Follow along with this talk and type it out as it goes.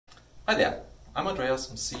Hi there, I'm Andreas,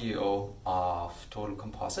 I'm CEO of Total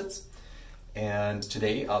Composites, and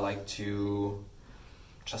today I'd like to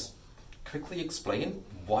just quickly explain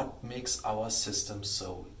what makes our system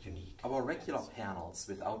so unique. Our regular panels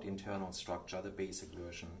without internal structure, the basic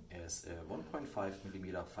version, is a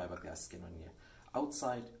 1.5mm fiberglass skin on the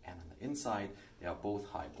outside and on the inside. They are both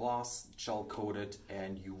high gloss, gel coated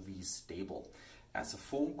and UV stable. As a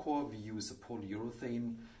foam core we use a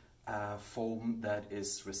polyurethane foam that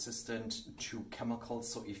is resistant to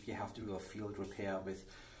chemicals, so if you have to do a field repair with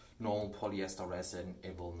normal polyester resin,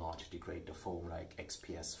 it will not degrade the foam like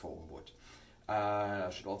XPS foam would. I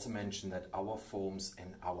should also mention that our foams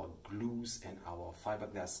and our glues and our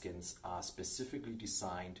fiberglass skins are specifically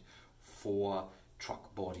designed for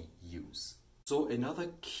truck body use. So another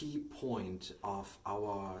key point of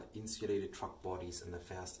our insulated truck bodies and the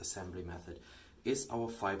fast assembly method is our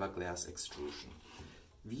fiberglass extrusion.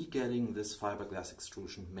 We getting this fiberglass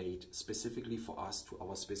extrusion made specifically for us to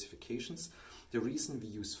our specifications. The reason we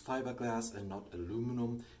use fiberglass and not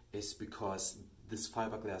aluminum is because this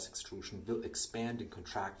fiberglass extrusion will expand and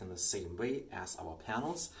contract in the same way as our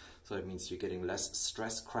panels. So it means you're getting less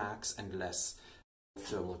stress cracks and less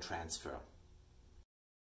thermal transfer.